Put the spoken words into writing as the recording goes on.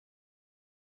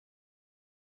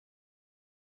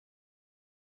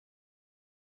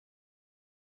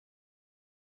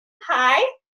Hi,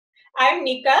 I'm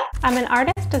Nica. I'm an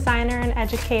artist, designer, and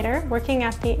educator working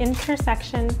at the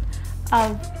intersection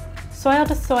of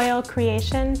soil-to-soil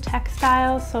creation,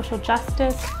 textiles, social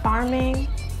justice, farming,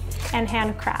 and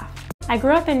handcraft. I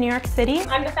grew up in New York City.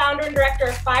 I'm the founder and director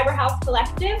of Fiber House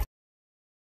Collective.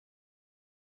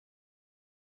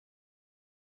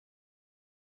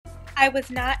 I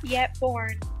was not yet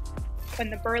born when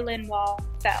the Berlin Wall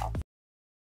fell.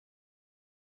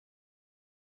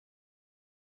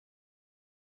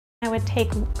 I would take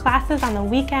classes on the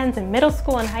weekends in middle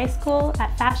school and high school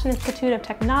at Fashion Institute of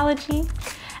Technology.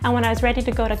 And when I was ready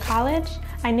to go to college,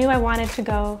 I knew I wanted to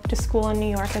go to school in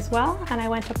New York as well. And I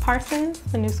went to Parsons,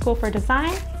 the new school for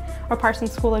design, or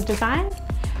Parsons School of Design,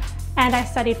 and I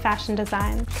studied fashion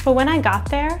design. But when I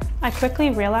got there, I quickly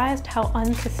realized how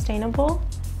unsustainable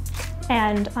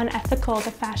and unethical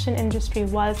the fashion industry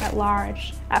was at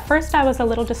large. At first I was a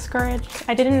little discouraged.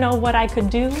 I didn't know what I could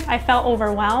do. I felt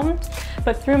overwhelmed,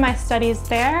 but through my studies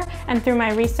there and through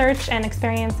my research and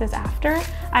experiences after,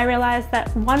 I realized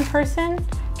that one person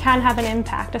can have an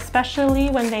impact, especially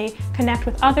when they connect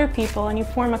with other people and you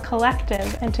form a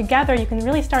collective, and together you can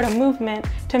really start a movement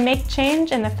to make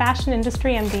change in the fashion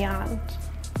industry and beyond.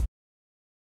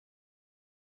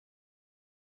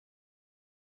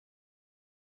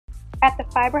 At the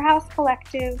Fiber House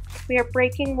Collective, we are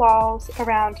breaking walls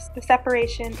around the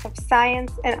separation of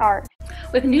science and art.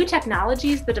 With new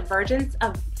technologies, the divergence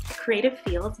of creative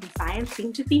fields and science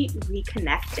seem to be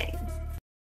reconnecting.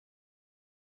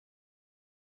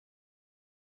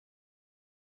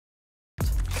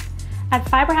 At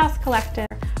Fiber House Collective,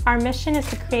 our mission is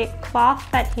to create cloth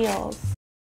that heals.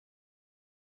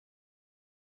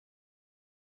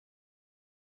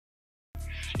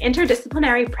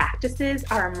 Interdisciplinary practices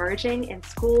are emerging in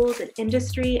schools and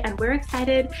industry, and we're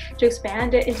excited to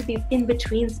expand it into these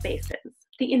in-between spaces,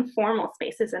 the informal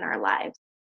spaces in our lives.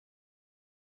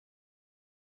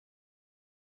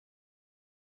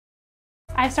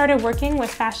 I started working with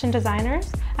fashion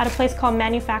designers at a place called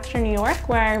Manufacture New York,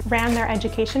 where I ran their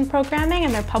education programming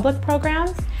and their public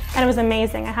programs, and it was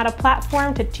amazing. I had a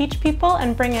platform to teach people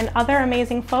and bring in other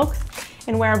amazing folks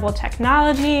in wearable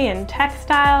technology and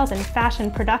textiles and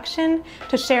fashion production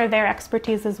to share their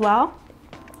expertise as well.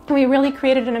 And we really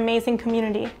created an amazing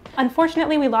community.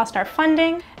 Unfortunately, we lost our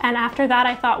funding, and after that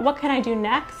I thought, what can I do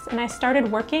next? And I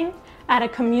started working at a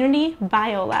community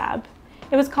biolab.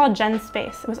 It was called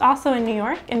GenSpace. It was also in New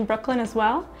York, in Brooklyn as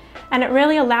well. And it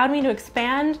really allowed me to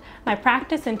expand my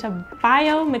practice into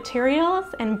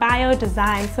biomaterials and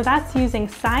biodesign. So that's using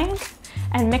science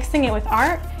and mixing it with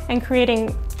art and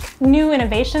creating new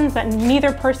innovations that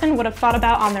neither person would have thought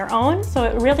about on their own. So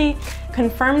it really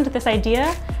confirmed this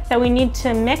idea that we need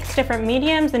to mix different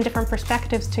mediums and different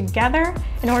perspectives together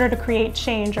in order to create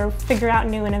change or figure out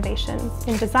new innovations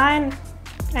in design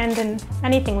and in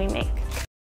anything we make.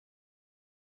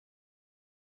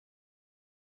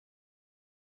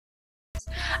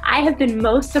 I have been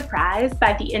most surprised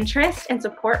by the interest and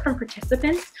support from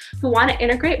participants who want to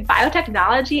integrate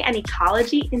biotechnology and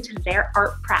ecology into their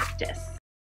art practice.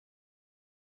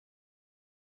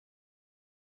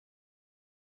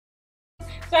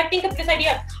 So I think of this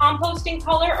idea of composting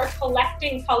color or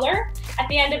collecting color at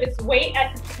the end of its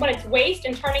when it's waste,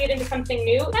 and turning it into something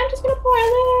new. I'm just going to pour a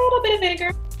little bit of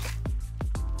vinegar.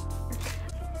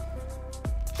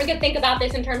 We could think about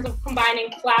this in terms of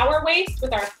combining flour waste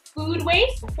with our food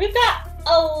waste. We've got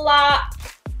a lot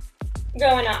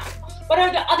going on. What are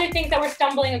the other things that we're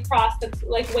stumbling across that's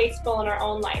like wasteful in our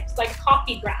own lives? Like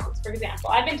coffee grounds, for example.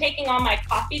 I've been taking all my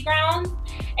coffee grounds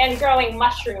and growing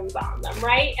mushrooms on them,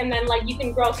 right? And then like you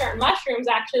can grow certain mushrooms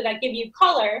actually that give you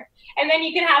color, and then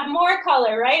you can have more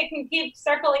color, right? It can keep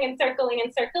circling and circling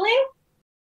and circling.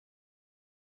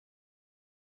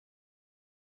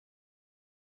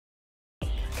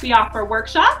 We offer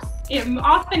workshops,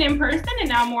 often in person and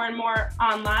now more and more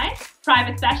online,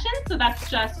 private sessions. So that's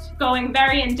just going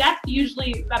very in depth,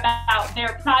 usually about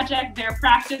their project, their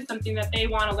practice, something that they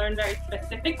want to learn very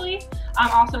specifically.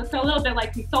 Also, it's a little bit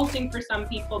like consulting for some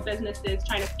people, businesses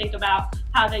trying to think about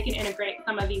how they can integrate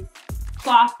some of these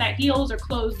cloth that heals or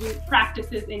closed loop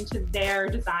practices into their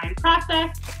design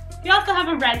process. We also have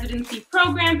a residency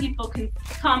program. People can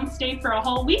come stay for a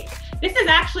whole week. This is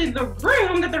actually the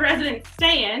room that the residents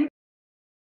stay in.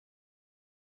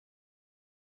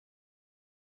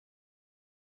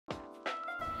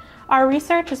 Our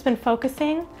research has been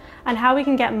focusing on how we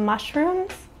can get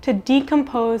mushrooms to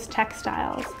decompose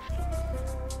textiles.